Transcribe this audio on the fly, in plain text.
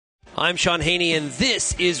I'm Shaun Haney, and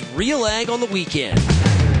this is RealAg on the Weekend.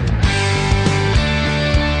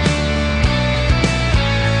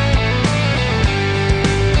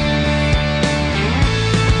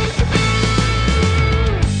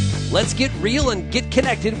 Let's get real and get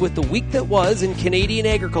connected with the week that was in Canadian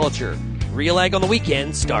agriculture. RealAg on the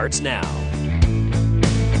Weekend starts now.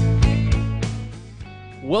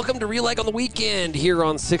 Welcome to RealAg on the Weekend here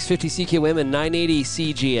on 650 CKOM and 980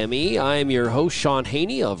 CGME. I am your host, Shaun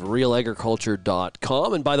Haney of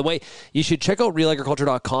RealAgriculture.com. And by the way, you should check out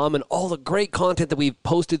RealAgriculture.com and all the great content that we've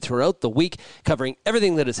posted throughout the week covering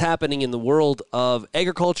everything that is happening in the world of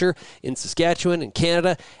agriculture in Saskatchewan and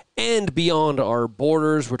Canada and beyond our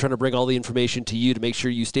borders. We're trying to bring all the information to you to make sure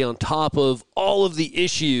you stay on top of all of the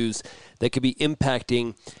issues that could be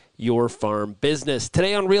impacting your farm business.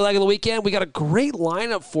 Today on RealAg on the Weekend, we got a great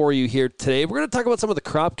lineup for you here today. We're going to talk about some of the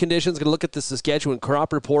crop conditions. We're going to look at the Saskatchewan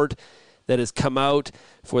crop report that has come out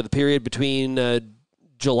for the period between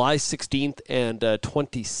July 16th and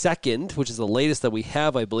 22nd, which is the latest that we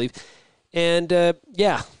have, I believe. And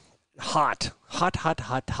hot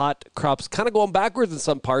crops, kind of going backwards in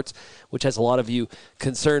some parts, which has a lot of you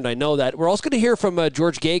concerned. I know that. We're also going to hear from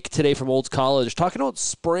George Gaeke today from Olds College, talking about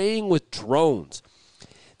spraying with drones.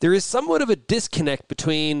 There is somewhat of a disconnect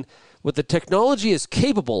between what the technology is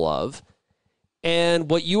capable of and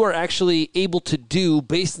what you are actually able to do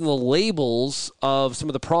based on the labels of some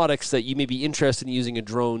of the products that you may be interested in using a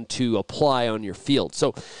drone to apply on your field.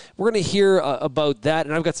 So we're going to hear about that,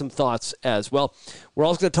 and I've got some thoughts as well. We're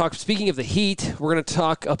also going to talk, speaking of the heat, we're going to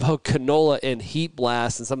talk about canola and heat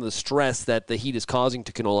blasts and some of the stress that the heat is causing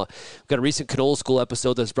to canola. We've got a recent Canola School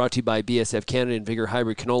episode that's brought to you by BSF Canada and Vigor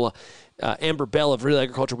Hybrid Canola. Amber Bell of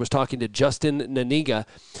RealAgriculture was talking to Justin Nanninga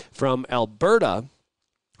from Alberta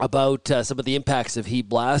about some of the impacts of heat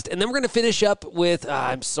blast. And then we're going to finish up with, we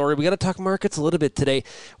got to talk markets a little bit today.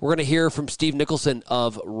 We're going to hear from Steve Nicholson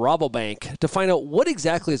of Rabobank to find out what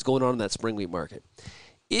exactly is going on in that spring wheat market.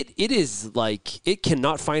 It is like, it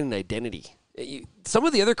cannot find an identity. Some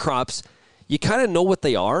of the other crops, you kind of know what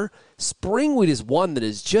they are. Spring wheat is one that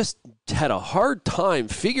has just had a hard time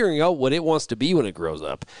figuring out what it wants to be when it grows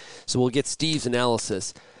up. So we'll get Steve's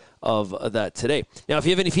analysis of that today. Now, if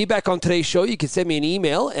you have any feedback on today's show, you can send me an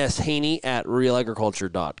email,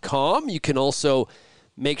 shaney@realagriculture.com. You can also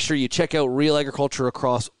make sure you check out Real Agriculture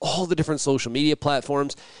across all the different social media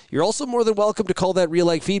platforms. You're also more than welcome to call that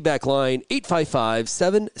RealAg feedback line,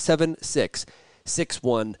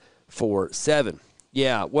 855-776-6147.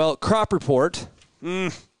 Yeah, well, crop report,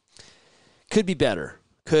 could be better.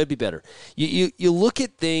 Could be better. You look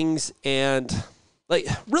at things and, like,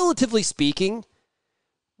 relatively speaking,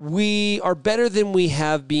 we are better than we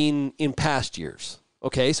have been in past years.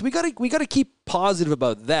 Okay, so we gotta keep positive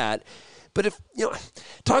about that. But if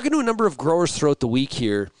talking to a number of growers throughout the week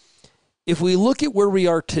here, if we look at where we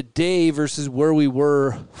are today versus where we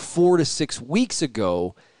were 4 to 6 weeks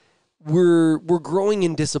ago, we're growing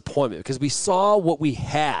in disappointment because we saw what we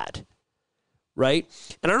had, right?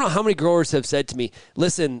 And I don't know how many growers have said to me,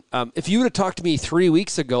 "Listen, if you would have talked to me 3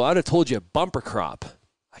 weeks ago, I'd have told you a bumper crop."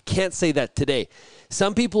 I can't say that today.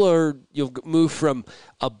 Some people are moved from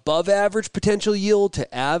above average potential yield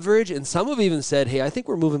to average, and some have even said, hey, I think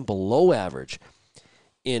we're moving below average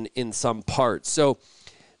in some parts. So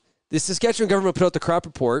the Saskatchewan government put out the crop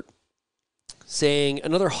report saying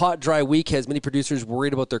another hot, dry week has many producers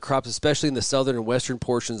worried about their crops, especially in the southern and western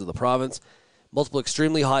portions of the province. Multiple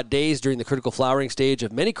extremely hot days during the critical flowering stage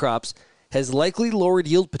of many crops has likely lowered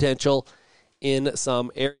yield potential in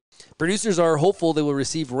some areas. Producers are hopeful they will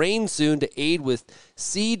receive rain soon to aid with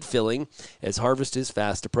seed filling as harvest is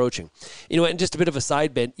fast approaching. And just a bit of a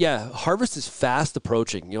side bend, harvest is fast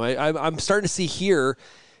approaching. I'm starting to see here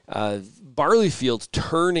barley fields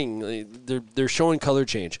turning. They're showing color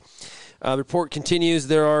change. Report continues,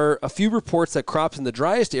 there are a few reports that crops in the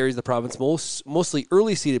driest areas of the province, mostly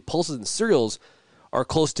early seeded pulses and cereals, are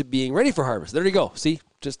close to being ready for harvest. There you go. See,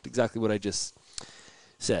 just exactly what I just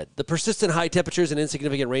said. The persistent high temperatures and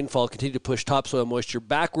insignificant rainfall continue to push topsoil moisture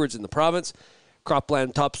backwards in the province.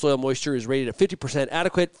 Cropland topsoil moisture is rated at 50%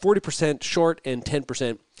 adequate, 40% short, and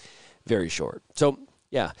 10% very short. So,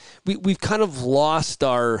 we've kind of lost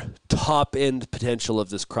our top-end potential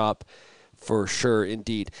of this crop for sure,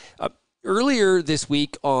 indeed. Earlier this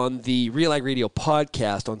week on the RealAg Radio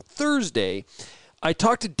podcast on Thursday, I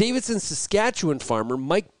talked to Davidson, Saskatchewan farmer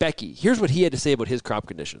Mike Beckie. Here's what he had to say about his crop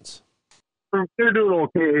conditions. They're doing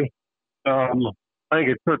okay. I think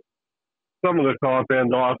it took some of the top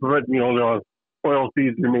end off of it. The oil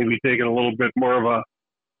seeds are maybe taking a little bit more of a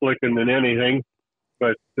licking than anything.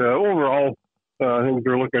 But overall, things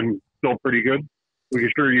are looking still pretty good. We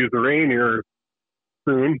can sure use the rain here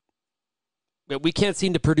soon. We can't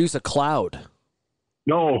seem to produce a cloud.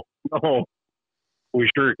 No, we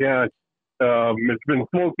sure can't. It's been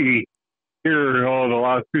smoky here, the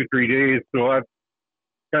last 2-3 days, so that's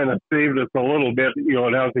kind of saved us a little bit.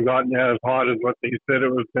 It hasn't gotten as hot as what they said it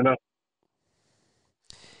was gonna.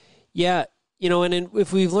 Yeah,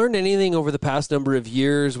 if we've learned anything over the past number of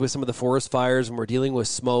years with some of the forest fires and we're dealing with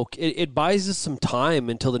smoke, it buys us some time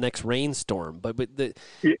until the next rainstorm. But the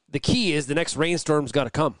key is the next rainstorm's got to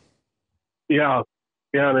come. Yeah,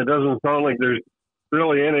 and it doesn't sound like there's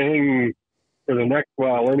really anything for the next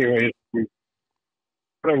while anyways.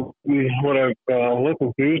 What I've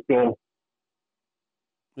listened to, so.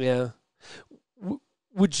 Yeah.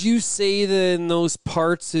 Would you say that in those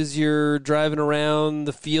parts as you're driving around,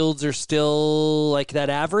 the fields are still like that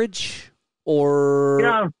average?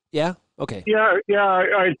 Or yeah? Okay. Yeah,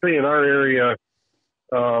 I'd say in our area,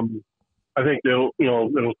 I think it'll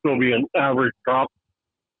still be an average crop.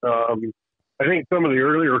 I think some of the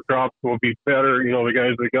earlier crops will be better, the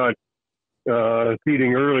guys that got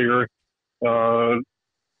seeding earlier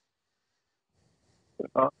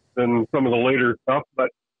than some of the later stuff, but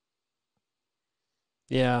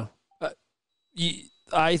yeah,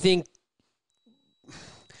 I think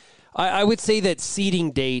I would say that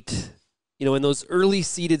seeding date, in those early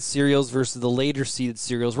seeded cereals versus the later seeded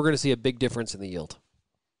cereals, we're going to see a big difference in the yield.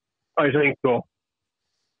 I think so.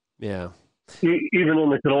 Yeah. Even in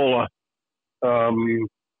the canola,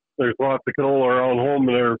 there's lots of canola around home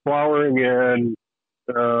that are flowering, and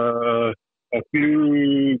a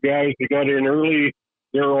few guys that got in early,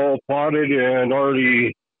 they're all potted and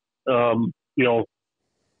already,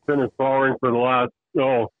 finished flowering for the last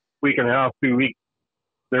week and a half, 2 weeks.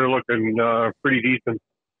 They're looking pretty decent.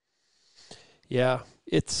 Yeah,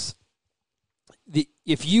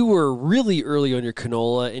 if you were really early on your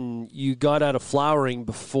canola and you got out of flowering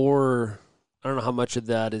before, I don't know how much of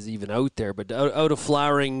that is even out there, but out of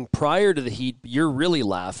flowering prior to the heat, you're really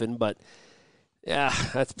laughing. But yeah,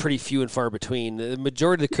 that's pretty few and far between. The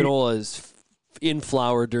majority of the canola is in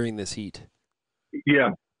flower during this heat. Yeah.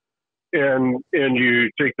 And you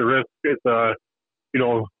take the risk at,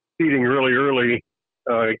 seeding really early,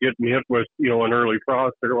 getting hit with, an early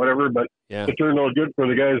frost or whatever, but it turned out good for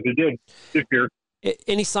the guys that did this year.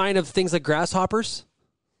 Any sign of things like grasshoppers?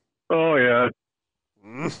 Oh, yeah.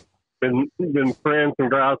 Been spraying some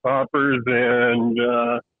grasshoppers and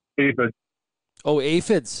aphids. Oh,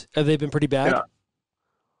 aphids. Have they been pretty bad?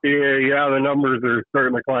 Yeah, the numbers are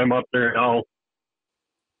starting to climb up there now.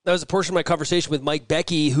 That was a portion of my conversation with Mike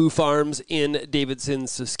Beckie, who farms in Davidson,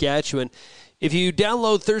 Saskatchewan. If you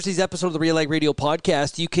download Thursday's episode of the RealAg Radio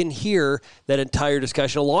podcast, you can hear that entire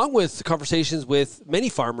discussion along with conversations with many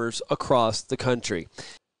farmers across the country.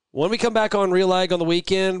 When we come back on RealAg on the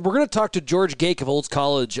weekend, we're going to talk to George Gaeke of Olds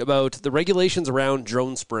College about the regulations around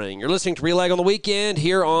drone spraying. You're listening to RealAg on the weekend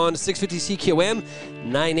here on 650 CQM,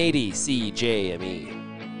 980 CJME.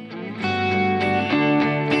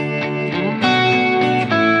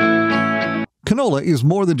 Canola is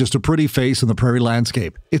more than just a pretty face in the prairie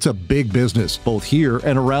landscape. It's a big business, both here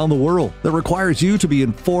and around the world, that requires you to be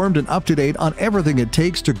informed and up to date on everything it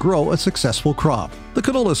takes to grow a successful crop. The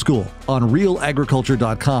Canola School on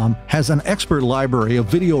RealAgriculture.com has an expert library of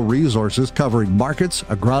video resources covering markets,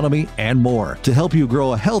 agronomy, and more to help you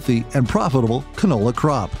grow a healthy and profitable canola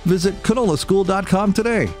crop. Visit CanolaSchool.com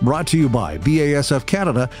today. Brought to you by BASF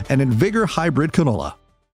Canada and Invigor Hybrid Canola.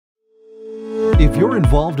 If you're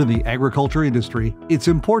involved in the agriculture industry, it's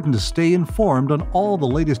important to stay informed on all the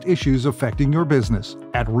latest issues affecting your business.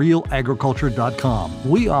 At RealAgriculture.com,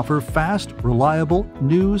 we offer fast, reliable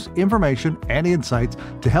news, information, and insights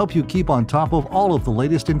to help you keep on top of all of the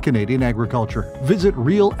latest in Canadian agriculture. Visit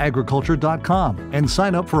RealAgriculture.com and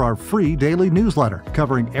sign up for our free daily newsletter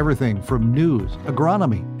covering everything from news,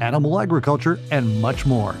 agronomy, animal agriculture, and much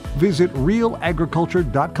more. Visit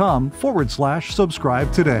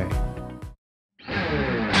RealAgriculture.com/subscribe today.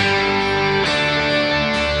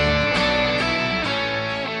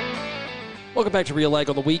 Welcome back to RealAg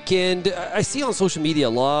on the weekend. I see on social media a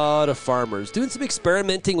lot of farmers doing some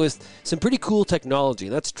experimenting with some pretty cool technology.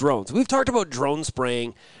 That's drones. We've talked about drone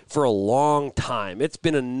spraying for a long time. It's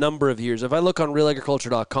been a number of years. If I look on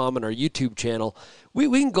RealAgriculture.com and our YouTube channel, we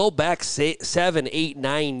can go back 7, 8,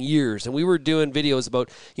 9 years, and we were doing videos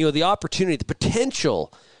about the opportunity, the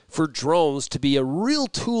potential for drones to be a real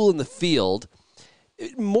tool in the field,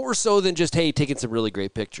 more so than just, hey, taking some really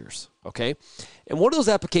great pictures, okay? And one of those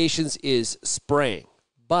applications is spraying,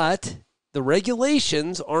 but the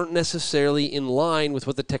regulations aren't necessarily in line with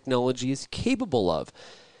what the technology is capable of.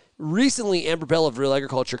 Recently, Amber Bell of Real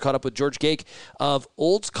Agriculture caught up with George Gaeke of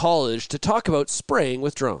Olds College to talk about spraying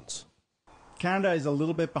with drones. Canada is a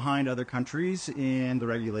little bit behind other countries in the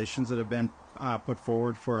regulations that have been put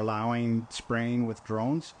forward for allowing spraying with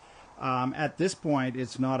drones. At this point,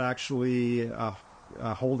 it's not actually a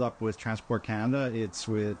hold up with Transport Canada. It's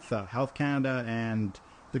with Health Canada and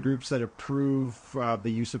the groups that approve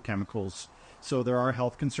the use of chemicals. So there are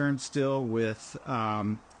health concerns still with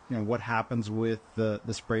what happens with the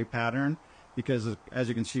spray pattern, because as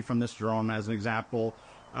you can see from this drone as an example,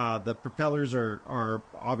 the propellers are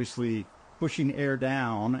obviously pushing air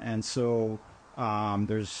down, and so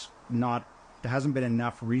there hasn't been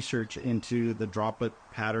enough research into the droplet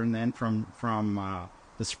pattern then from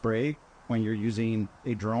the spray when you're using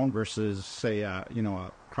a drone versus say a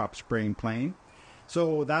crop spraying plane.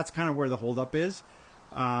 So that's kind of where the holdup is.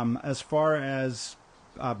 As far as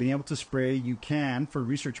being able to spray, you can for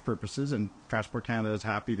research purposes, and Transport Canada is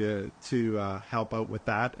happy to help out with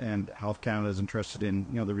that, and Health Canada is interested in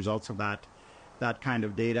the results of that kind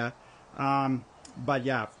of data. But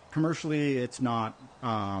yeah, commercially it's not.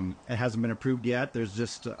 It hasn't been approved yet. There's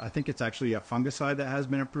just I think it's actually a fungicide that has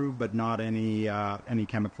been approved, but not any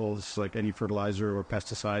chemicals like any fertilizer or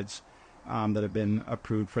pesticides that have been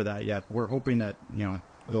approved for that yet. We're hoping that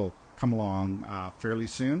it'll come along fairly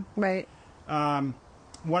soon. Right.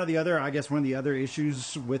 One of the other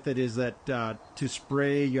issues with it is that to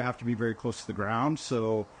spray you have to be very close to the ground.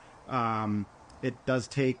 So it does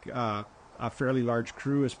take a fairly large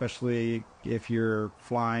crew, especially if you're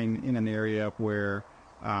flying in an area where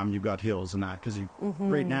you've got hills and that. Because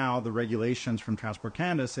right now the regulations from Transport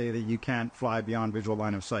Canada say that you can't fly beyond visual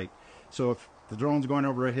line of sight. So if the drone's going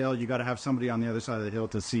over a hill, you got to have somebody on the other side of the hill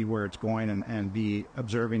to see where it's going and be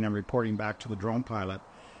observing and reporting back to the drone pilot.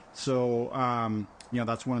 So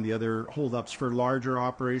that's one of the other holdups for larger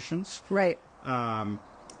operations. Right.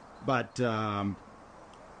 But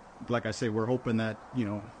like I say, we're hoping that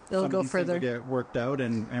it'll go further, get worked out,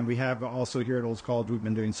 and we have also here at Olds College we've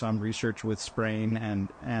been doing some research with spraying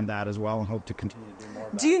and that as well, and hope to continue to do more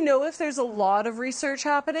of that. Do you know if there's a lot of research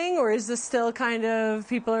happening, or is this still kind of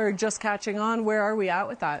people are just catching on? Where are we at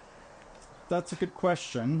with that? That's a good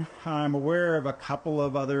question. I'm aware of a couple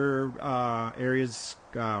of other areas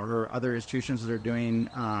or other institutions that are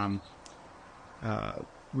doing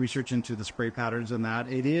research into the spray patterns and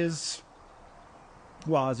that. It is,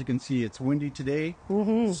 well, as you can see, it's windy today.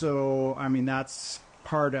 So, I mean, that's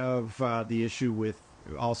part of the issue with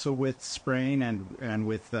spraying and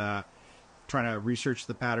with trying to research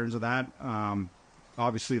the patterns of that.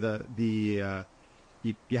 Obviously, you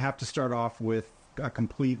have to start off with a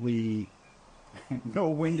completely no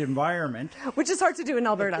wind environment, which is hard to do in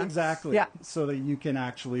Alberta. Exactly. Yeah. So that you can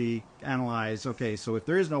actually analyze. Okay, so if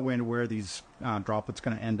there is no wind, where are these droplets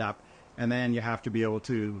going to end up? And then you have to be able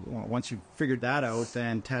to, once you've figured that out,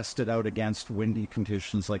 then test it out against windy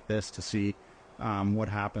conditions like this to see what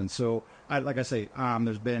happens. So, like I say,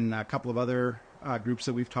 there's been a couple of other groups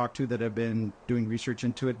that we've talked to that have been doing research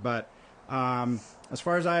into it. But as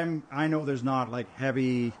far as I know, there's not like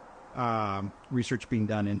heavy research being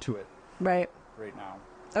done into it. Right now.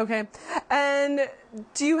 Okay. And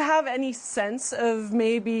do you have any sense of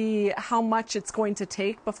maybe how much it's going to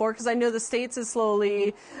take before? Because I know the States is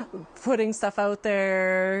slowly putting stuff out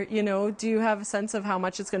there. Do you have a sense of how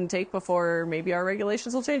much it's going to take before maybe our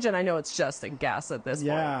regulations will change? And I know it's just a guess at this point.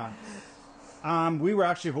 Yeah. We were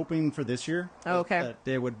actually hoping for this year that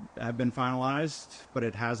they would have been finalized, but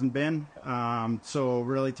it hasn't been. So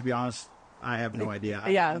really, to be honest, I have no idea.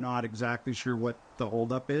 Yeah. I'm not exactly sure what the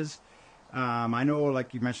holdup is. I know,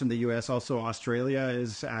 like you mentioned, the U.S., also Australia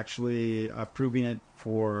is actually approving it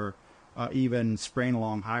for even spraying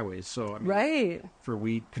along highways. So, I mean, right. For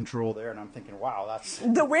weed control there. And I'm thinking, wow, that's...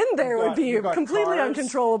 The wind there would be completely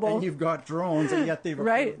uncontrollable. And you've got drones, and yet they've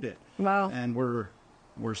approved it. Wow. And we're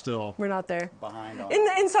still... We're not there. Behind on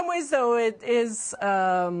in some ways, though, it is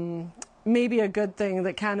maybe a good thing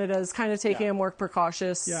that Canada is kind of taking a more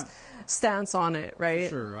precautious stance on it, right?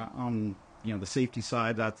 Sure. The safety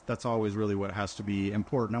side, that's always really what has to be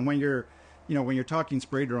important. And when you're talking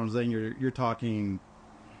spray drones, then you're talking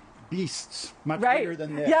beasts much bigger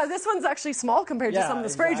than this. Yeah, this one's actually small compared to some of the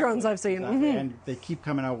spray drones I've seen. Exactly. And they keep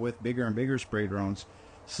coming out with bigger and bigger spray drones.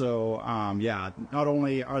 So not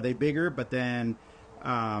only are they bigger, but then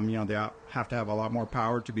they have to have a lot more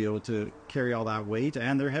power to be able to carry all that weight,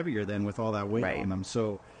 and they're heavier than with all that weight on them.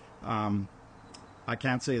 So I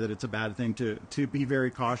can't say that it's a bad thing to be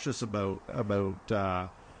very cautious about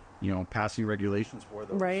passing regulations for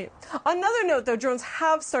those. Right. On another note, though, drones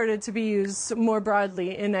have started to be used more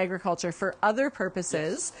broadly in agriculture for other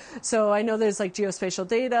purposes. Yes. So I know there's like geospatial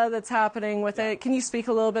data that's happening with it. Can you speak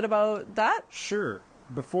a little bit about that? Sure.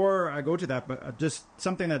 before I go to that, but just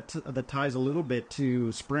something that ties a little bit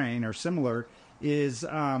to spraying or similar is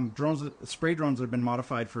spray drones that have been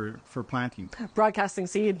modified for planting. Broadcasting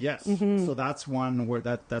seed. Yes. So that's one where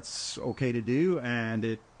that's okay to do, and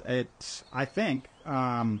it I think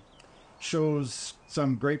shows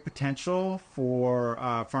some great potential for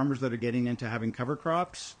farmers that are getting into having cover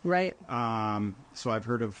crops. Right. So I've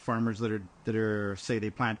heard of farmers that are say they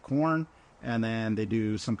plant corn and then they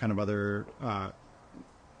do some kind of other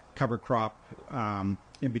cover crop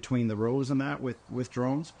in between the rows and that with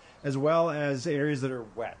drones, as well as areas that are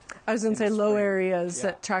wet. I was going to say low areas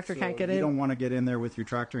that tractor can't get in. You don't want to get in there with your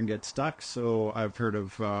tractor and get stuck. So I've heard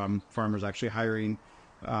of farmers actually hiring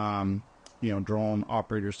drone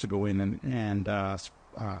operators to go in and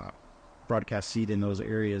broadcast seed in those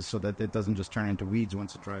areas so that it doesn't just turn into weeds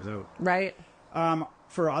once it dries out. Right.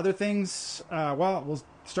 For other things, we'll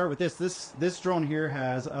start with this. This drone here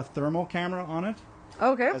has a thermal camera on it.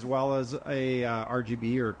 Okay. As well as a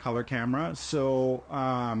RGB or color camera. So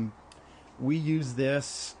we use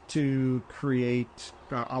this to create,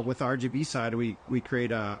 with RGB side, we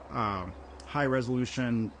create a high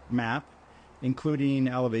resolution map, including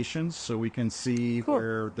elevations, so we can see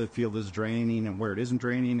where the field is draining and where it isn't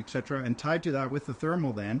draining, etc. And tied to that with the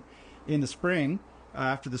thermal then, in the spring,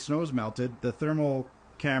 after the snow's melted, the thermal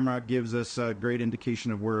camera gives us a great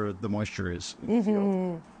indication of where the moisture is in the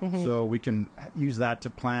field. So we can use that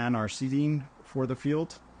to plan our seeding for the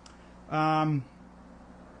field.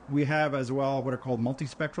 We have as well what are called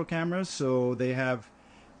multispectral cameras. So they have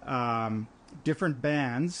different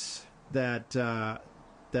bands that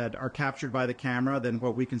are captured by the camera than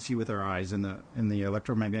what we can see with our eyes in the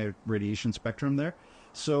electromagnetic radiation spectrum there.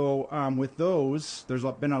 So with those, there's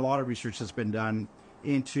been a lot of research that's been done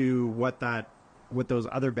into what those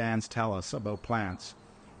other bands tell us about plants,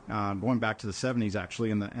 going back to the 70s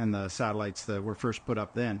actually, and the satellites that were first put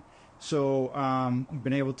up then. So we've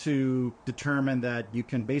been able to determine that you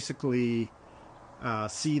can basically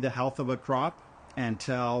see the health of a crop and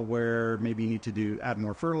tell where maybe you need to add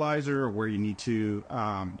more fertilizer, or where you need to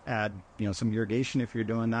add some irrigation if you're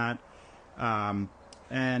doing that.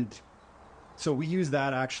 And so we use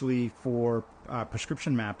that actually for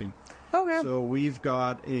prescription mapping. Okay. So we've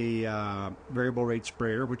got a variable rate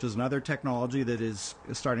sprayer, which is another technology that is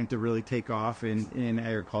starting to really take off in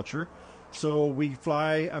agriculture. So we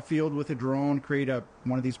fly a field with a drone, create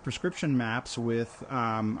one of these prescription maps with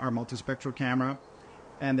our multispectral camera,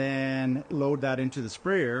 and then load that into the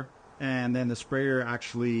sprayer, and then the sprayer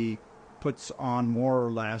actually puts on more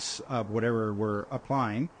or less of whatever we're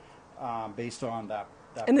applying based on that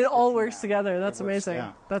and it all works together. That's amazing.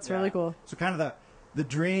 Yeah. That's really cool. So kind of the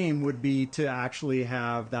dream would be to actually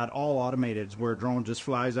have that all automated, where a drone just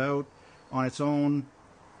flies out on its own,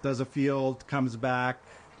 does a field, comes back,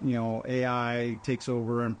 AI takes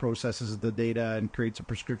over and processes the data and creates a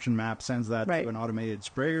prescription map, sends that to an automated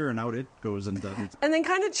sprayer, and out it goes and does it. And then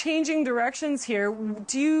kind of changing directions here,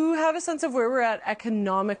 do you have a sense of where we're at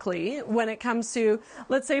economically when it comes to,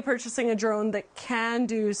 let's say, purchasing a drone that can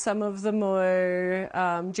do some of the more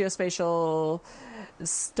geospatial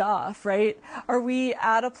stuff, right? Are we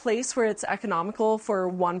at a place where it's economical for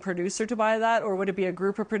one producer to buy that, or would it be a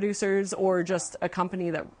group of producers, or just a company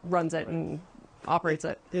that runs it and operates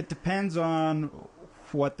it? It depends on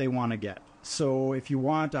what they want to get. So if you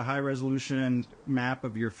want a high resolution map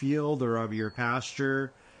of your field or of your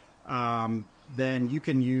pasture, then you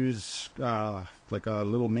can use like a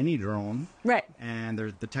little mini drone. Right. And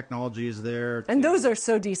the technology is there. And those are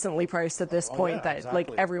so decently priced at this point that like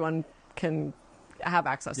everyone can have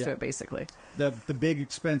access to it, basically. The big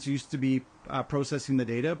expense used to be processing the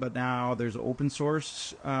data, but now there's open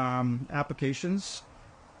source applications,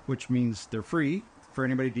 which means they're free for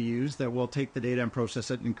anybody to use, that will take the data and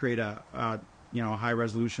process it and create a high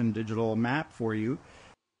resolution digital map for you.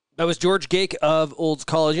 That was George Gaeke of Olds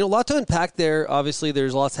College. A lot to unpack there. Obviously,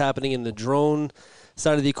 there's lots happening in the drone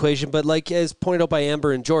side of the equation, but like as pointed out by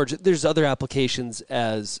Amber and George, there's other applications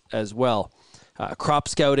as well. Crop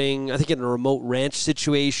scouting, I think in remote ranch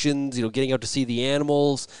situations, getting out to see the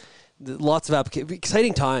animals. Lots of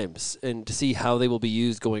exciting times, and to see how they will be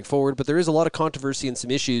used going forward. But there is a lot of controversy and some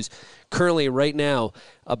issues currently right now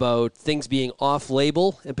about things being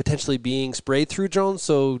off-label and potentially being sprayed through drones.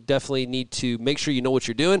 So definitely need to make sure you know what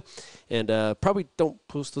you're doing, and probably don't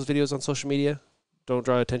post those videos on social media. Don't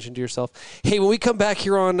draw attention to yourself. Hey, when we come back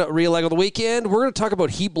here on RealAg on the Weekend, we're going to talk about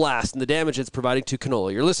heat blast and the damage it's providing to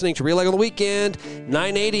canola. You're listening to RealAg on the Weekend,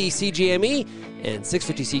 980 CGME and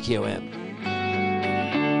 650 CKOM.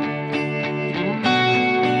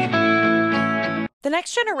 The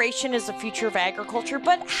next generation is the future of agriculture,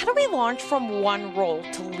 but how do we launch from one role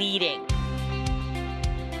to leading?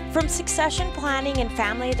 From succession planning and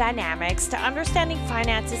family dynamics to understanding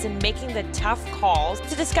finances and making the tough calls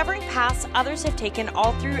to discovering paths others have taken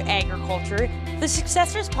all through agriculture, the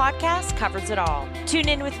Successors Podcast covers it all. Tune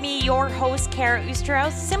in with me, your host, Kara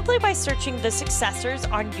Oosterhuis, simply by searching The Successors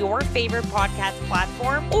on your favorite podcast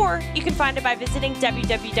platform, or you can find it by visiting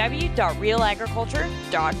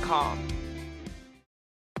www.realagriculture.com.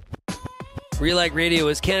 RealAg Radio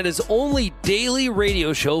is Canada's only daily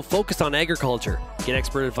radio show focused on agriculture. Get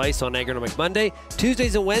expert advice on Agronomic Monday.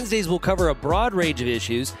 Tuesdays and Wednesdays will cover a broad range of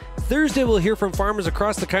issues. Thursday we'll hear from farmers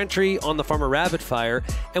across the country on the Farmer Rapid Fire.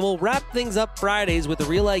 And we'll wrap things up Fridays with the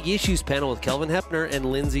RealAg Issues panel with Kelvin Hepner and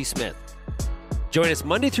Lindsay Smith. Join us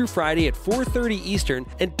Monday through Friday at 4:30 Eastern.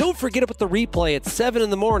 And don't forget about the replay at 7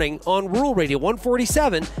 in the morning on Rural Radio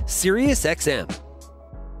 147, Sirius XM.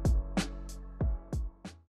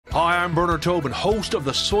 Hi, I'm Bernard Tobin, host of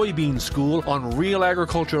the Soybean School on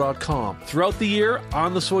RealAgriculture.com. Throughout the year,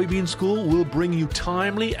 on the Soybean School, we'll bring you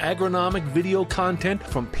timely agronomic video content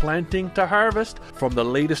from planting to harvest, from the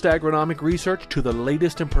latest agronomic research to the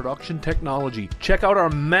latest in production technology. Check out our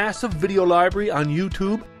massive video library on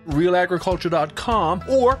YouTube, RealAgriculture.com,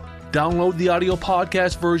 or download the audio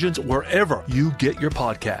podcast versions wherever you get your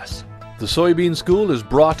podcasts. The Soybean School is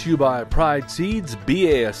brought to you by Pride Seeds,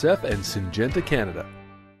 BASF, and Syngenta Canada.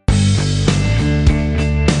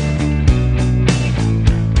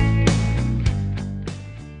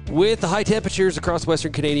 With the high temperatures across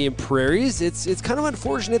Western Canadian prairies, it's kind of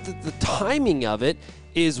unfortunate that the timing of it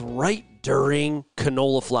is right during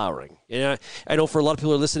canola flowering. And I know for a lot of people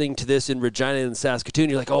who are listening to this in Regina and Saskatoon,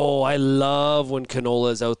 you're like, oh, I love when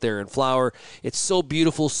canola is out there in flower. It's so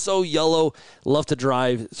beautiful, so yellow. Love to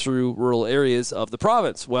drive through rural areas of the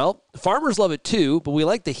province. Well, farmers love it too, but we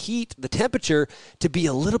like the heat, the temperature to be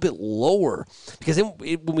a little bit lower, because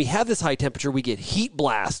when we have this high temperature, we get heat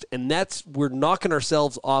blast, and we're knocking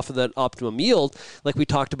ourselves off of that optimum yield like we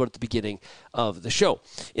talked about at the beginning of the show.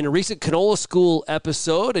 In a recent Canola School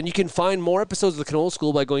episode, and you can find more episodes of the Canola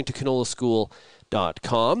School by going to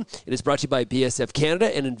canolaschool.com. It is brought to you by BASF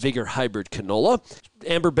Canada and Invigor Hybrid Canola.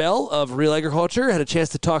 Amber Bell of Real Agriculture had a chance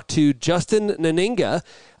to talk to Justin Nanninga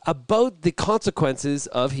about the consequences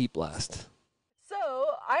of heat blast. So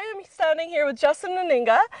I am standing here with Justin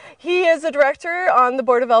Nanninga. He is a director on the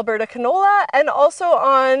board of Alberta Canola and also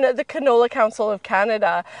on the Canola Council of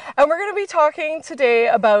Canada. And we're going to be talking today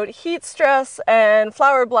about heat stress and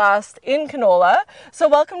flower blast in canola. So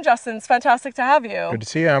welcome, Justin. It's fantastic to have you. Good to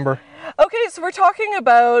see you, Amber. Okay, so we're talking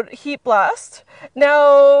about heat blast.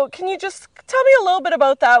 Now, can you just tell me a little bit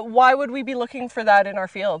about that? Why would we be looking for that in our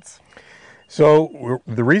fields? So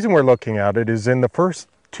the reason we're looking at it is in the first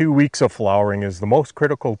 2 weeks of flowering is the most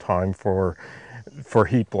critical time for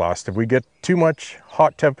heat blast. If we get too much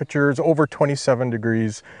hot temperatures over 27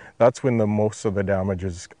 degrees, that's when the most of the damage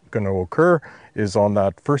is going to occur, is on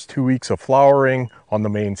that first 2 weeks of flowering on the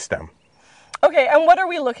main stem. Okay, and what are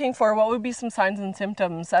we looking for? What would be some signs and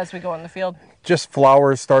symptoms as we go in the field? Just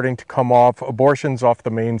flowers starting to come off, abortions off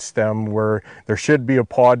the main stem where there should be a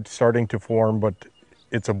pod starting to form, but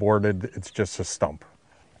it's aborted, it's just a stump.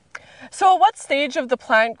 So at what stage of the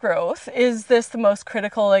plant growth is this the most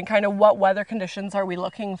critical, and kind of what weather conditions are we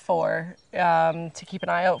looking for to keep an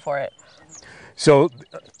eye out for it? So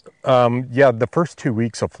the first 2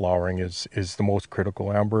 weeks of flowering is the most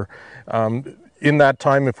critical, Amber. In that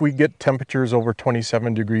time, if we get temperatures over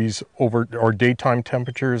 27 degrees over our daytime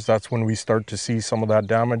temperatures, that's when we start to see some of that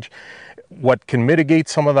damage. What can mitigate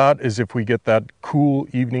some of that is if we get that cool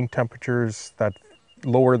evening temperatures, that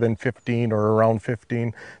lower than 15 or around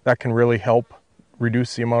 15, that can really help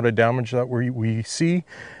reduce the amount of damage that we see.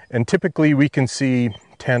 And typically we can see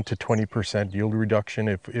 10 to 20% yield reduction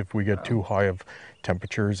if we get too high of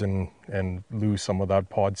temperatures and lose some of that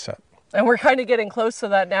pod set. And we're kind of getting close to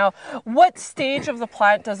that now. What stage of the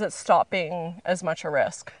plant does it stop being as much a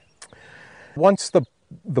risk? Once the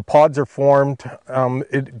pods are formed,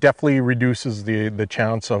 it definitely reduces the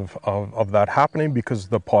chance of that happening because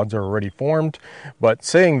the pods are already formed. But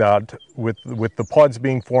saying that, with the pods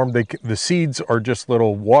being formed, the seeds are just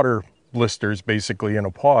little water blisters basically in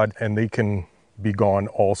a pod, and they can be gone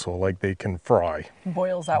also, like they can fry.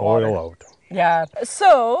 Boil water. Out. Yeah.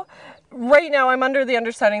 So right now I'm under the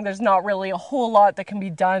understanding there's not really a whole lot that can be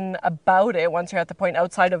done about it once you're at the point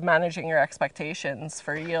outside of managing your expectations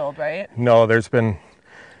for yield, right? No, there's been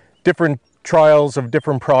different trials of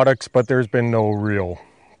different products, but there's been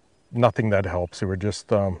nothing that helps. We're just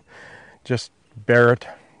bear it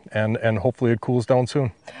and hopefully it cools down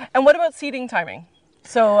soon. And what about seeding timing?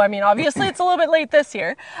 So, I mean, obviously it's a little bit late this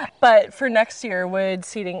year, but for next year, would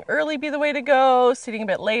seeding early be the way to go? Seeding a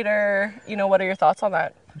bit later? You know, what are your thoughts on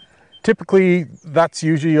that? Typically, that's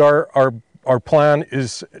usually our plan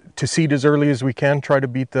is to seed as early as we can, try to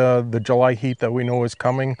beat the July heat that we know is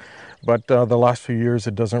coming. But the last few years,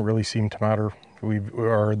 it doesn't really seem to matter.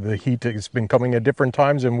 The heat has been coming at different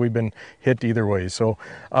times, and we've been hit either way. So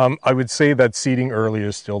I would say that seeding early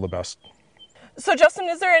is still the best. So Justin,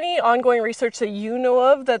 is there any ongoing research that you know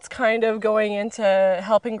of that's kind of going into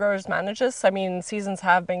helping growers manage this? I mean, seasons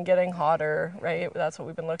have been getting hotter, right? That's what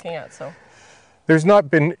we've been looking at, so. There's not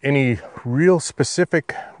been any real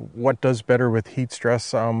specific what does better with heat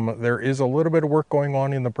stress. There is a little bit of work going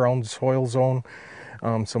on in the brown soil zone,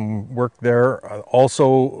 some work there.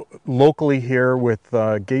 Also locally here with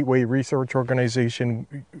Gateway Research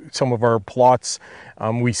Organization, some of our plots,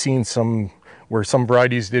 we've seen where some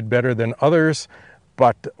varieties did better than others,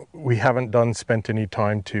 but we haven't spent any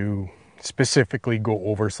time to specifically go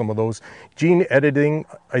over some of those. Gene editing,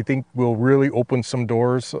 I think, will really open some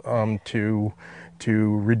doors to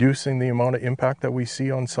reducing the amount of impact that we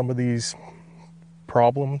see on some of these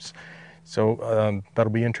problems. So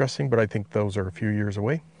that'll be interesting, but I think those are a few years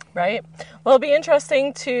away. Right. Well, it'll be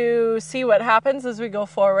interesting to see what happens as we go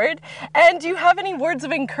forward. And do you have any words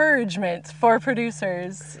of encouragement for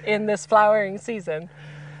producers in this flowering season?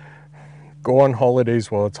 Go on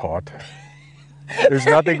holidays while it's hot. There's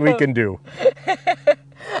nothing we can do.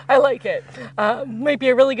 I like it. Might be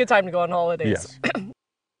a really good time to go on holidays. Yes.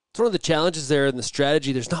 It's one of the challenges there in the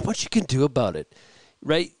strategy. There's not much you can do about it,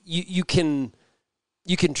 right? You can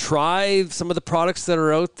try some of the products that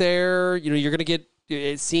are out there. You know, you're going to get,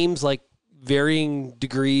 it seems like, varying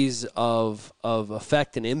degrees of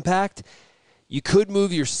effect and impact. You could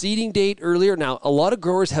move your seeding date earlier. Now, a lot of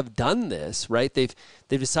growers have done this, right? They've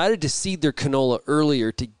decided to seed their canola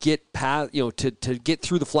earlier to get past, to get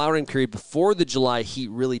through the flowering period before the July heat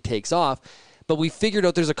really takes off. But we figured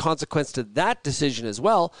out there's a consequence to that decision as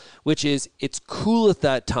well, which is it's cool at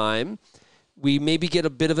that time. We maybe get a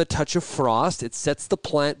bit of a touch of frost. It sets the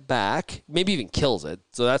plant back, maybe even kills it.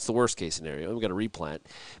 So that's the worst case scenario. We've got to replant.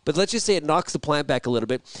 But let's just say it knocks the plant back a little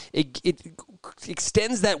bit. It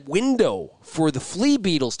extends that window for the flea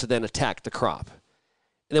beetles to then attack the crop.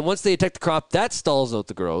 And then once they attack the crop, that stalls out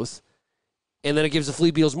the growth. And then it gives the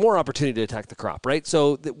flea beetles more opportunity to attack the crop, right?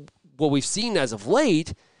 So what we've seen as of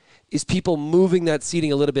late is people moving that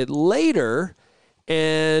seeding a little bit later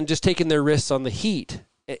and just taking their risks on the heat.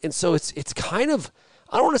 And so it's kind of,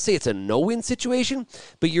 I don't want to say it's a no-win situation,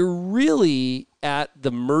 but you're really at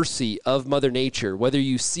the mercy of Mother Nature. Whether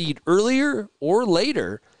you seed earlier or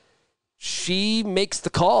later, she makes the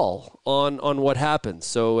call on what happens.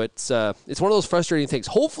 So it's one of those frustrating things.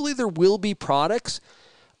 Hopefully there will be products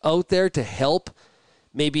out there to help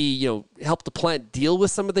help the plant deal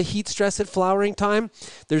with some of the heat stress at flowering time.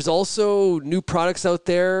 There's also new products out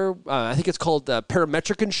there. I think it's called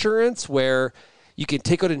parametric insurance, where you can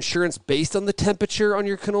take out insurance based on the temperature on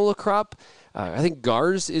your canola crop. I think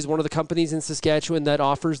GARS is one of the companies in Saskatchewan that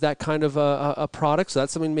offers that kind of a product. So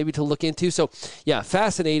that's something maybe to look into. So yeah,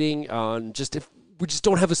 fascinating on just if we just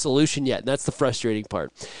don't have a solution yet. And that's the frustrating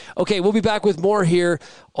part. Okay, we'll be back with more here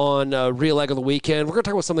on RealAg on the weekend. We're going to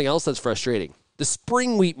talk about something else that's frustrating. The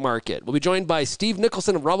spring wheat market. We'll be joined by Steve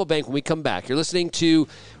Nicholson of Rabobank when we come back. You're listening to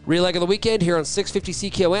RealAg on the weekend here on 650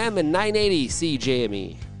 CKOM and 980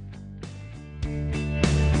 CJME.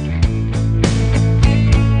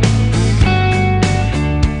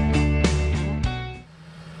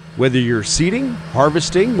 Whether you're seeding,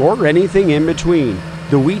 harvesting, or anything in between,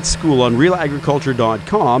 the Wheat School on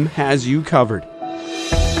RealAgriculture.com has you covered.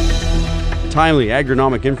 Timely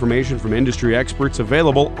agronomic information from industry experts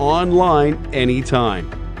available online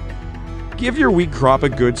anytime. Give your wheat crop a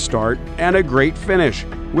good start and a great finish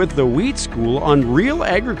with the Wheat School on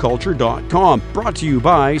RealAgriculture.com. Brought to you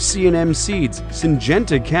by C&M Seeds,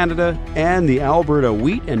 Syngenta Canada, and the Alberta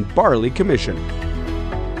Wheat and Barley Commission.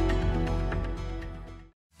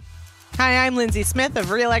 Hi, I'm Lindsay Smith of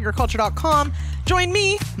RealAgriculture.com. Join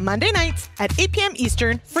me Monday nights at 8 p.m.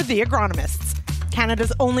 Eastern for The Agronomists,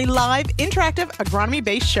 Canada's only live, interactive,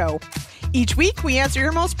 agronomy-based show. Each week, we answer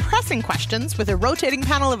your most pressing questions with a rotating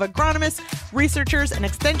panel of agronomists, researchers, and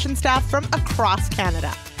extension staff from across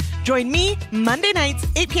Canada. Join me Monday nights,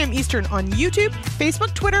 8 p.m. Eastern on YouTube,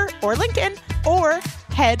 Facebook, Twitter, or LinkedIn, or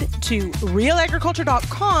head to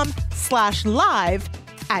realagriculture.com/live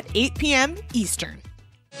at 8 p.m. Eastern.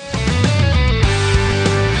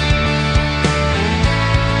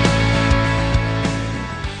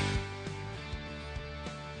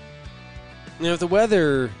 If the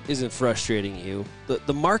weather isn't frustrating you,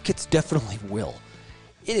 the markets definitely will.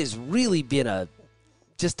 It has really been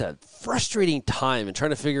just a frustrating time in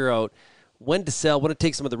trying to figure out when to sell, when to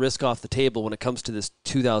take some of the risk off the table when it comes to this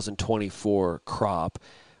 2024 crop.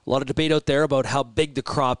 A lot of debate out there about how big the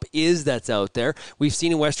crop is that's out there. We've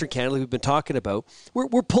seen in Western Canada, we've been talking about,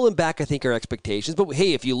 we're pulling back, I think, our expectations. But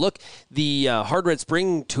hey, if you look, the Hard Red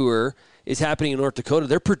Spring Tour is happening in North Dakota.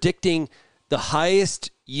 They're predicting the highest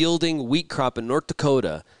yielding wheat crop in North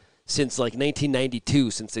Dakota since like 1992,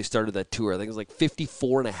 since they started that tour. I think it was like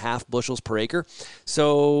 54.5 bushels per acre.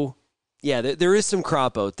 So yeah, there is some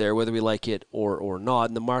crop out there, whether we like it or not,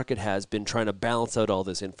 and the market has been trying to balance out all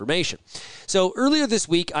this information. So earlier this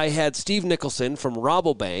week, I had Steve Nicholson from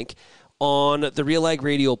Rabobank on the RealAg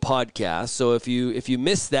Radio podcast. So if you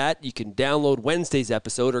missed that, you can download Wednesday's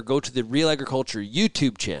episode or go to the Real Agriculture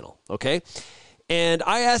YouTube channel, okay? And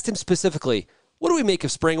I asked him specifically, what do we make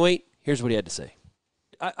of spring wheat? Here's what he had to say.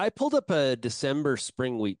 I pulled up a December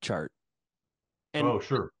spring wheat chart. And, oh,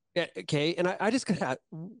 sure. Okay, and I just got...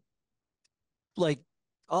 like,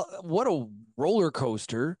 what a roller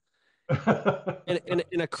coaster.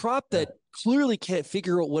 and a crop that clearly can't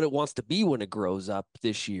figure out what it wants to be when it grows up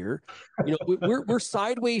this year. You know, we're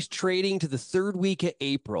sideways trading to the third week of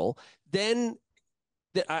April. Then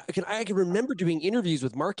I can remember doing interviews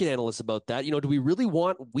with market analysts about that. You know, do we really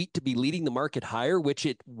want wheat to be leading the market higher, which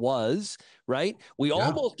it was, right? We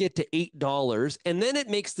almost get to $8, and then it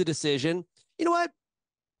makes the decision, you know what?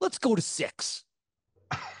 Let's go to $6.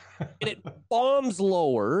 And it bombs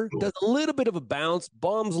lower, does a little bit of a bounce,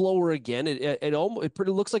 bombs lower again. It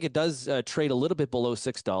pretty looks like it does trade a little bit below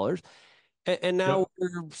 $6, and now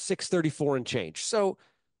we're 634 and change. So,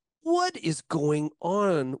 what is going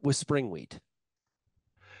on with spring wheat?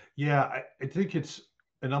 Yeah, I think it's,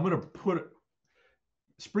 and I'm going to put it.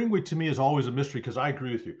 Spring wheat to me is always a mystery because I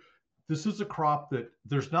agree with you. This is a crop that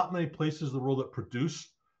there's not many places in the world that produce,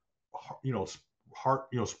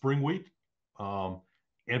 spring wheat.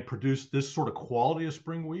 And produce this sort of quality of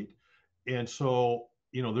spring wheat. And so,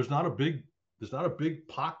 there's not a big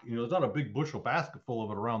pocket, there's not a big bushel basket full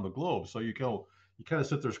of it around the globe. So you kind of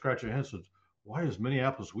sit there scratching your head and say, why is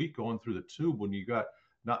Minneapolis wheat going through the tube when you got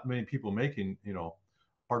not many people making,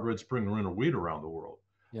 hard red spring or winter wheat around the world?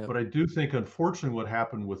 Yeah. But I do think, unfortunately, what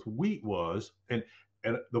happened with wheat was, and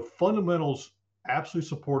the fundamentals absolutely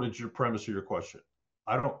supported your premise of your question.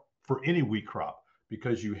 For any wheat crop,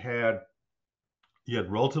 because you had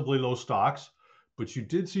relatively low stocks, but you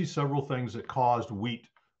did see several things that caused wheat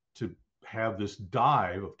to have this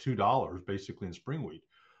dive of $2 basically in spring wheat.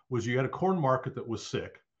 Was you had a corn market that was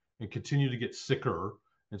sick and continued to get sicker,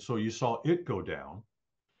 and so you saw it go down.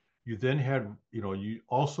 You then had,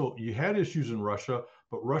 you had issues in Russia,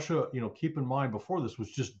 but Russia, keep in mind, before this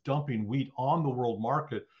was just dumping wheat on the world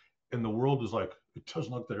market, and the world is like, it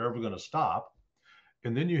doesn't look like they're ever going to stop.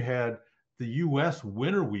 And then you had the U.S.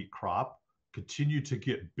 winter wheat crop continue to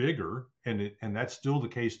get bigger, and that's still the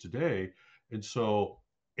case today. And so,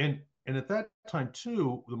 and at that time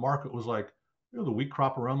too, the market was like, the wheat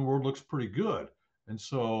crop around the world looks pretty good. And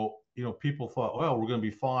so, people thought, well, we're going to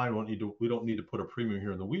be fine. We don't need to put a premium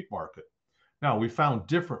here in the wheat market. Now, we found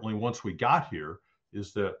differently once we got here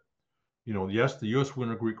is that, yes, the U.S.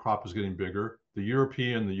 winter wheat crop is getting bigger. The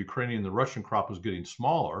European, the Ukrainian, the Russian crop is getting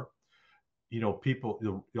smaller.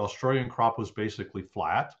 The Australian crop was basically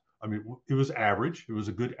flat. I mean, it was average. It was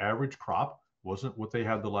a good average crop. It wasn't what they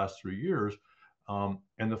had the last 3 years.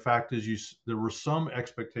 And the fact is, there were some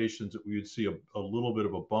expectations that we would see a little bit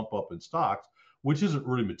of a bump up in stocks, which isn't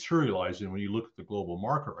really materializing when you look at the global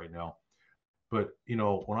market right now. But,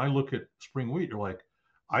 when I look at spring wheat, you're like,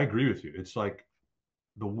 I agree with you. It's like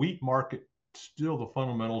the wheat market, still the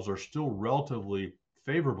fundamentals are still relatively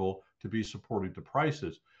favorable to be supporting to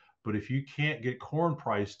prices. But if you can't get corn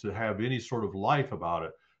price to have any sort of life about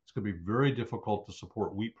it, it's going to be very difficult to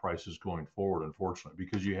support wheat prices going forward, unfortunately,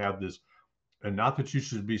 because you have this, and not that you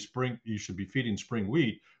should be feeding spring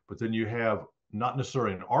wheat, but then you have, not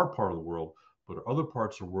necessarily in our part of the world, but other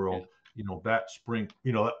parts of the world, that spring,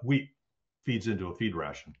 that wheat feeds into a feed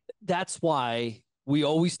ration. That's why we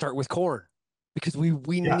always start with corn, because we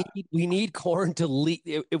need corn to lead.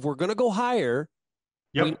 If we're going to go higher,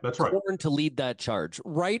 that's right. Corn to lead that charge,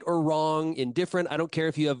 right or wrong, indifferent. I don't care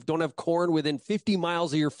if you don't have corn within 50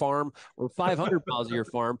 miles of your farm or 500 miles of your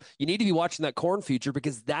farm. You need to be watching that corn future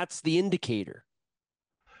because that's the indicator.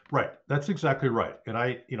 Right. That's exactly right. And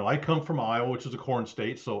I come from Iowa, which is a corn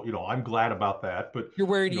state. So, I'm glad about that. But you're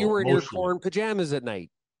wearing your corn pajamas at night.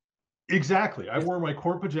 Exactly. I wear my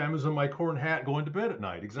corn pajamas and my corn hat going to bed at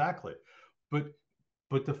night. Exactly.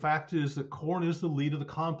 But the fact is that corn is the lead of the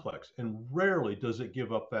complex, and rarely does it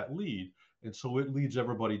give up that lead. And so it leads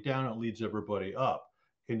everybody down, it leads everybody up.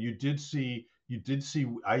 And you did see,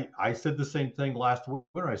 I said the same thing last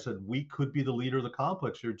winter. I said, wheat could be the leader of the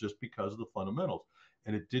complex here just because of the fundamentals.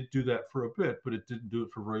 And it did do that for a bit, but it didn't do it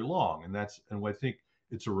for very long. And I think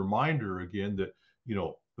it's a reminder again that,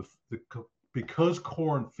 because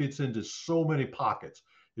corn fits into so many pockets,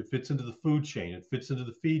 it fits into the food chain, it fits into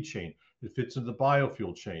the feed chain, it fits into the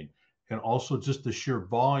biofuel chain, and also just the sheer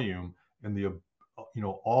volume and the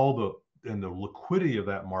liquidity of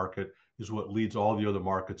that market is what leads all the other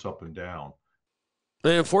markets up and down.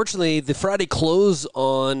 And unfortunately, the Friday close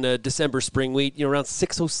on December spring wheat, around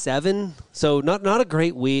 6:07. So not a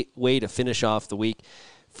great way to finish off the week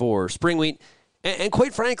for spring wheat. And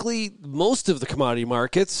quite frankly, most of the commodity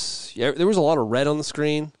markets, there was a lot of red on the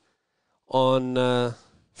screen on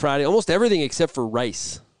Friday. Almost everything except for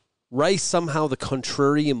rice. Rice somehow the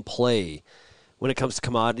contrarian play when it comes to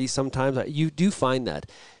commodities. Sometimes you do find that.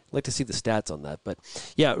 I'd like to see the stats on that. But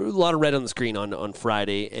yeah, a lot of red on the screen on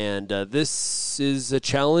Friday. And this is a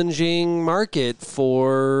challenging market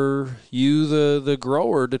for you, the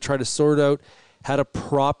grower, to try to sort out how to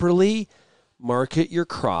properly market your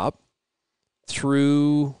crop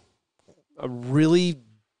through a really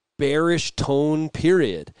bearish tone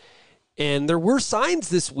period. And there were signs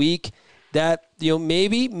this week that,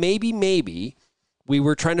 maybe we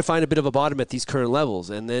were trying to find a bit of a bottom at these current levels.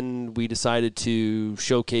 And then we decided to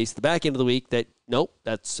showcase the back end of the week that, nope,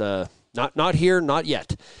 that's not here, not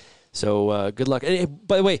yet. So good luck. And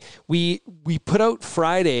by the way, we put out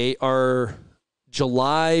Friday our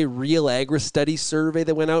July RealAg study survey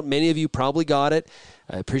that went out. Many of you probably got it.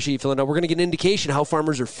 I appreciate you filling it out. We're going to get an indication how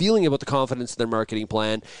farmers are feeling about the confidence in their marketing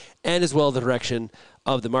plan and as well the direction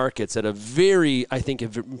of the markets at a very, I think,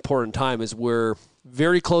 important time as we're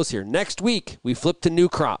very close here. Next week, we flip to new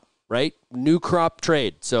crop, right? New crop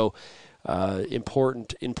trade. So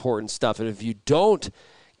important stuff. And if you don't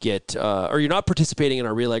get, or you're not participating in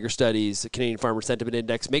our RealAgri Studies, the Canadian Farmer Sentiment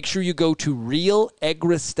Index, make sure you go to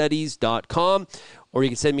realagristudies.com, or you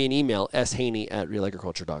can send me an email,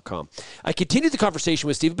 shaney@realagriculture.com. I continued the conversation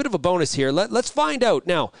with Steve, a bit of a bonus here. Let's find out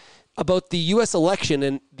now about the U.S. election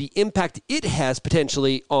and the impact it has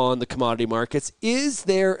potentially on the commodity markets. Is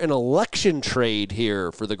there an election trade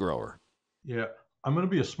here for the grower? Yeah, I'm going to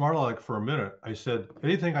be a smart aleck for a minute. I said,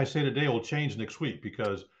 anything I say today will change next week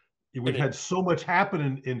because we've had so much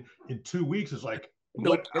happen in 2 weeks. It's like,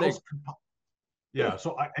 what else? Yeah,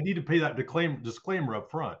 so I need to pay that disclaimer up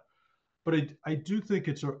front. But I do think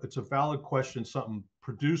it's a valid question, something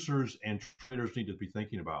producers and traders need to be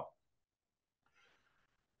thinking about.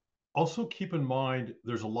 Also keep in mind,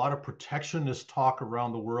 there's a lot of protectionist talk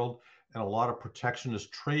around the world and a lot of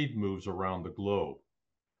protectionist trade moves around the globe.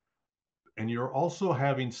 And you're also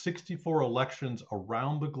having 64 elections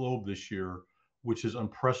around the globe this year, which is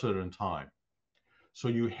unprecedented time. So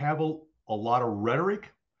you have a lot of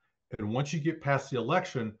rhetoric. And once you get past the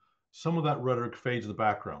election, some of that rhetoric fades in the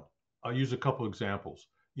background. I'll use a couple examples.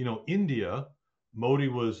 India, Modi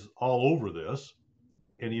was all over this,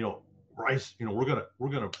 and rice, we're gonna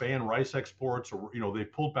ban rice exports, or they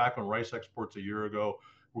pulled back on rice exports a year ago.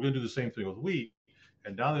 We're gonna do the same thing with wheat,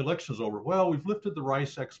 and now the election's over. Well, we've lifted the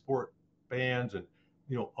rice export bans, and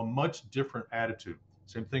a much different attitude.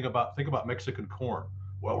 Same thing think about Mexican corn.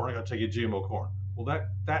 Well, we're not gonna take a GMO corn. Well,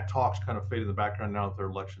 that talk's kind of faded in the background now that their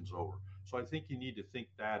election's over. So I think you need to think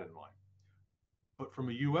that in mind. But from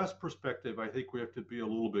a U.S. perspective, I think we have to be a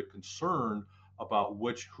little bit concerned about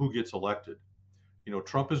who gets elected.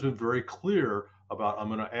 Trump has been very clear about, I'm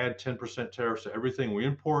going to add 10% tariffs to everything we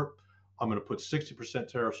import. I'm going to put 60%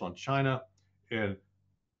 tariffs on China. And,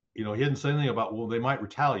 he hadn't said anything about, well, they might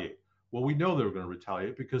retaliate. Well, we know they were going to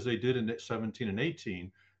retaliate because they did in 17 and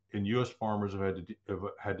 18, and U.S. farmers have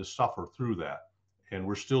had to suffer through that. And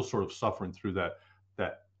we're still sort of suffering through that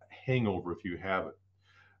hangover, if you have it.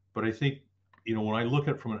 But I think, when I look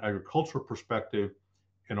at it from an agricultural perspective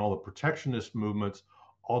and all the protectionist movements,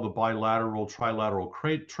 all the bilateral, trilateral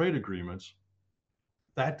trade agreements,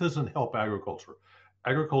 that doesn't help agriculture.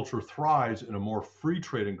 Agriculture thrives in a more free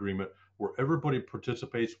trade agreement where everybody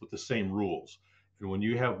participates with the same rules. And when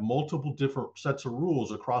you have multiple different sets of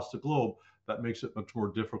rules across the globe, that makes it much more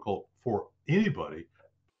difficult for anybody.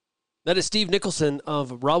 That is Steve Nicholson of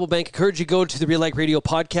Rabobank. Encourage you to go to the RealAg Radio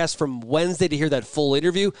podcast from Wednesday to hear that full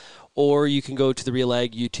interview, or you can go to the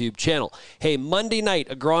RealAg YouTube channel. Hey, Monday night,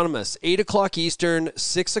 agronomists, 8 o'clock Eastern,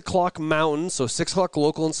 6 o'clock Mountain, so 6 o'clock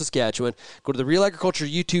local in Saskatchewan. Go to the Real Agriculture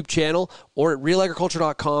YouTube channel or at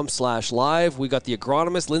realagriculture.com/live. We got the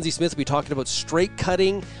agronomist, Lindsay Smith, will be talking about straight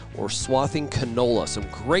cutting or swathing canola. Some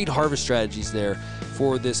great harvest strategies there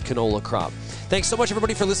for this canola crop. Thanks so much,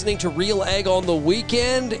 everybody, for listening to Real Ag on the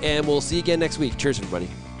Weekend, and we'll see you again next week. Cheers, everybody.